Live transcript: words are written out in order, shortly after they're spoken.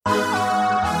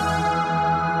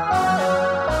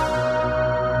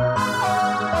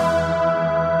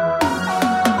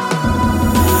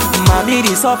Mommy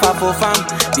dey suffer for farm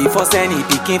before sending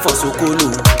pikin for sukulu.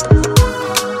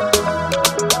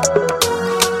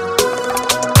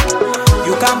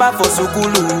 You come back for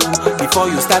sukulu before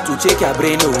you start to check your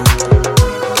brain.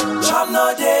 Chom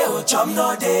no dey, oh chom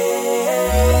no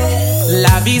dey.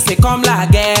 La vie c'est comme la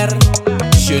guerre,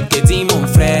 je te dis mon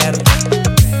frère.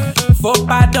 Faut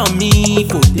pas dormir,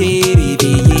 faut te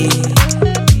réveiller.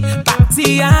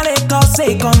 Partir à l'école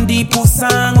c'est comme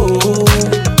 10%, oh.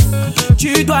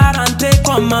 Tu dois rentrer,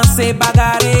 commencer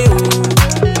bagarrer, oh.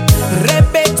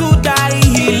 Répète tout die,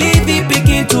 he leave the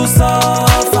pikin to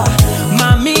suffer.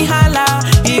 Mami hala,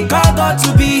 he call God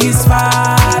to be his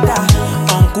father.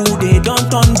 Uncle they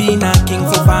don't turn be a king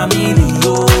for family,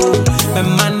 oh. But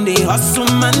man they hustle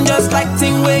man just like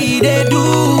thing where they do.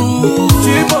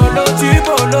 Tu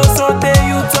bolo, sote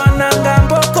you turn and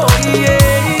gamboko,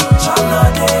 yeah. Chom no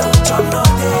dey, oh chom no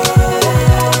dey.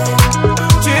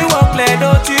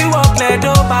 Tu walk les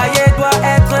dos, bailler doit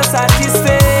être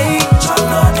satisfait. Chom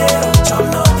no dey, oh chom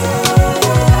no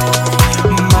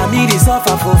dey. Mami dey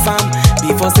suffer for farm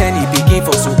before sending pikin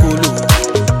for sukulu.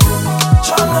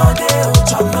 Chom no dey, oh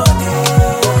chom no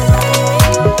dey.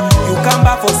 You come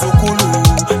back for sukulu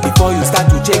before you start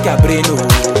to check your brain, oh.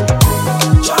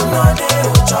 Chom no dey,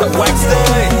 oh chom no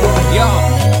dey. Yo,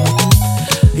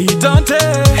 he don't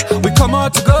take. We come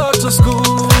out to go to school,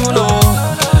 oh.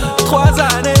 3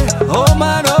 années, oh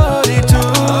man, oh les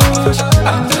touche.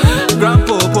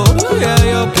 Grand-popo, yeah,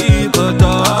 your people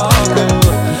talk.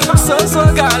 So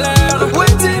galère,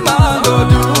 waiting man go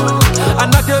do.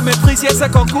 Anak de maîtrise, yes,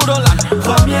 c'est concours dans la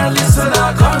première liste de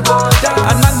la grande boda.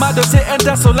 Anak ma de c'est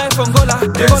inter soleil fongola.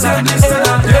 Deuxième liste de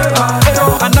la débat.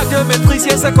 Anak de maîtrise,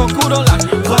 yes, c'est concours dans la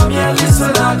première liste de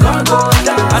la grande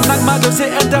boda. Anak ma de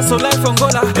c'est inter soleil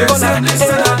fongola. Deuxième liste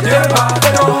de la débat.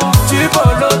 Tu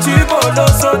bolo,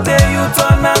 sote you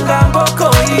turn and gamboko,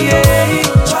 yeah.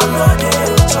 Chom no dey,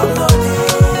 oh chom no dey.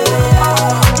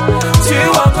 Tu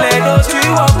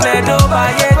walk les dos,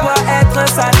 bailler doit être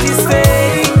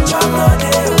satisfait. Chom no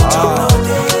dey, oh chom no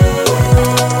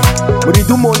dey. Muri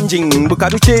du monjing,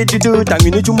 bukadu che du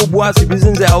tangini chumu bua si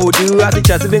bizinze audu. Ati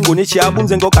chasi vengo ni chiabu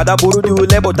nzengo kada boru du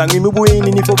lebo tangimi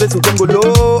buini ni fobe su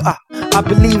tengolo. I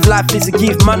believe life is a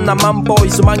gift, man. I'm a boy,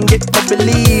 so man get to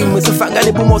believe. Mr.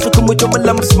 Fangani Bumo, so come with your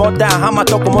lum small down. How my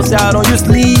talk, say I don't use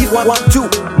leave. 1, 2,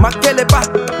 Makeleba,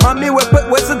 Mami, we're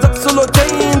solo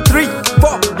chain 3,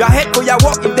 4. Your head for your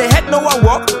walk, if they head, no one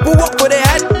walk. Who walk for their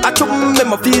head? I took them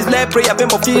my fees, let pray, I pay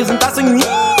my fees, and that's in me.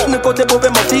 No go to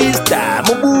my fees, damn,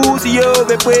 Mobu, see you,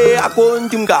 we pray, I can't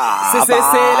think.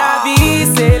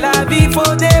 C'est la vie,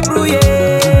 faut débrouiller.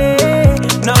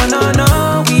 Non,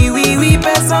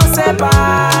 personne sait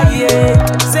pas, yeah.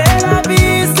 C'est la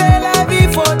vie,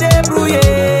 faut débrouiller.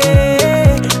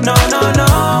 Non,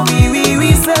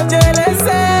 oui, c'est Dieu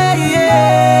l'essaie,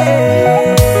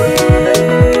 yeah.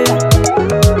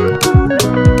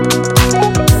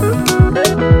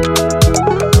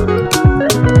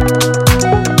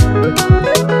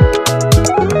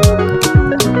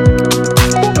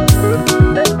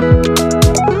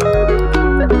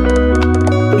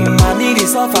 Mommy dey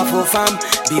suffer for farm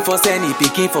before sending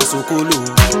pikin for sukulu.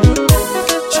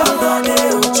 Chom no dey,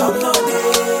 oh chom no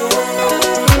dey.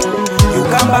 You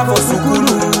come back for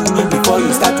sukulu before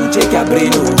you start to check your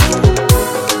brain, oh.